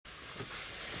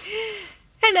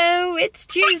it's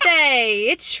Tuesday.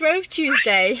 It's Shrove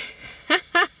Tuesday.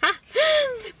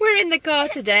 We're in the car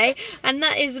today, and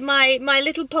that is my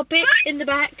little puppet in the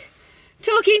back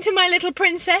talking to my little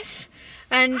princess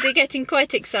and getting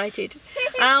quite excited.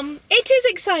 It is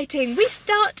exciting. We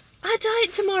start our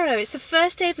diet tomorrow. It's the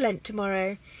first day of Lent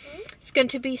tomorrow. It's going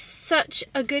to be such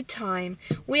a good time.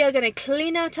 We are going to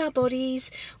clean out our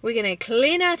bodies. We're going to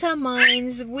clean out our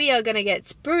minds. We are going to get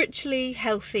spiritually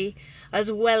healthy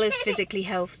as well as physically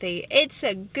healthy. It's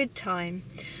a good time.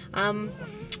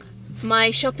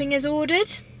 My shopping is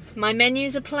ordered. My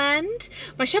menus are planned.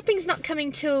 My shopping's not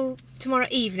coming till tomorrow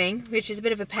evening, which is a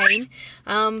bit of a pain,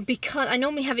 because I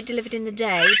normally have it delivered in the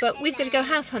day, but we've got to go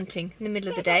house hunting in the middle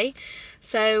of the day.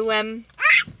 So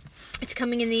it's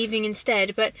coming in the evening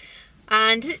instead,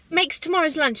 and it makes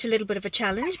tomorrow's lunch a little bit of a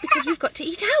challenge because we've got to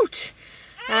eat out.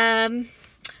 But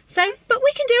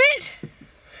we can do it.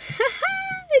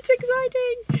 It's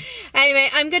exciting. Anyway,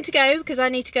 I'm going to go because I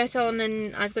need to get on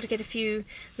and I've got to get a few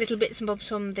little bits and bobs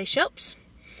from the shops.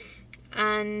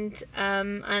 And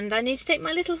I need to take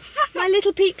my little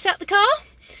peeps out the car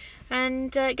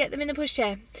and get them in the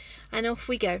pushchair. And off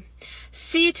we go.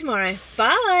 See you tomorrow.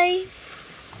 Bye.